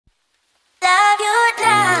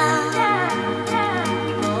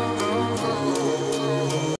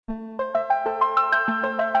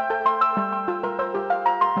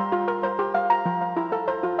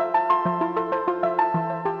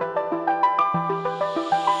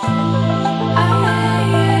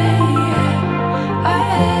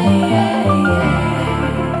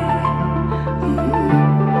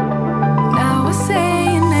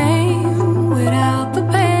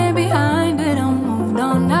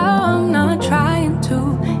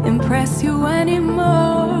miss you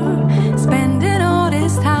anymore. Spending all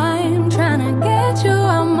this time trying to get you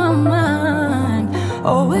out my mind.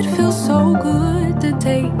 Oh, it feels so good to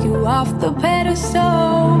take you off the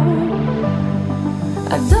pedestal.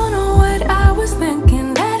 I don't know what I was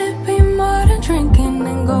thinking. Let it be more than drinking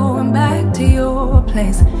and going back to your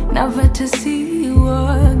place, never to see you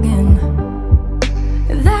again.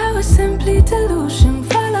 That was simply delusion,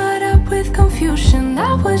 followed up with confusion.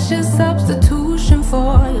 That was just substitution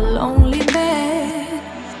for a lonely bed.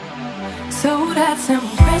 So that's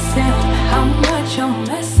impressive, how much you're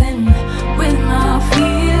messing with my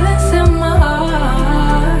feelings in my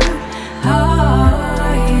heart. Oh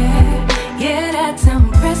yeah, yeah, that's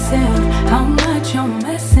impressive, how much you're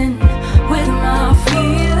messing with my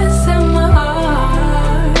feelings in my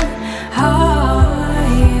heart. Oh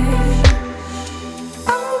yeah.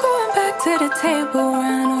 I'm going back to the table,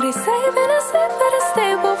 I know they saving us up for the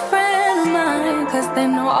stable friend of mine. Cause they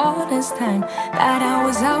know all this time that I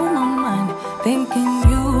was out my mind, thinking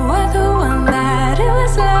you were the one, that it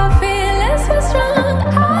was love, feelings were strong.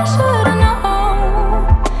 I should've known,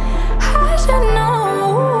 I should know.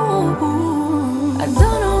 I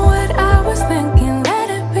don't know what I was thinking. Let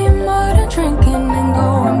it be more than drinking and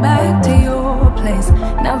going back to your place,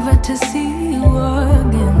 never to see you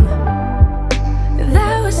again.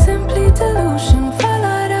 That was simply delusion,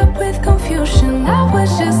 followed up with confusion. That was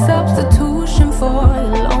just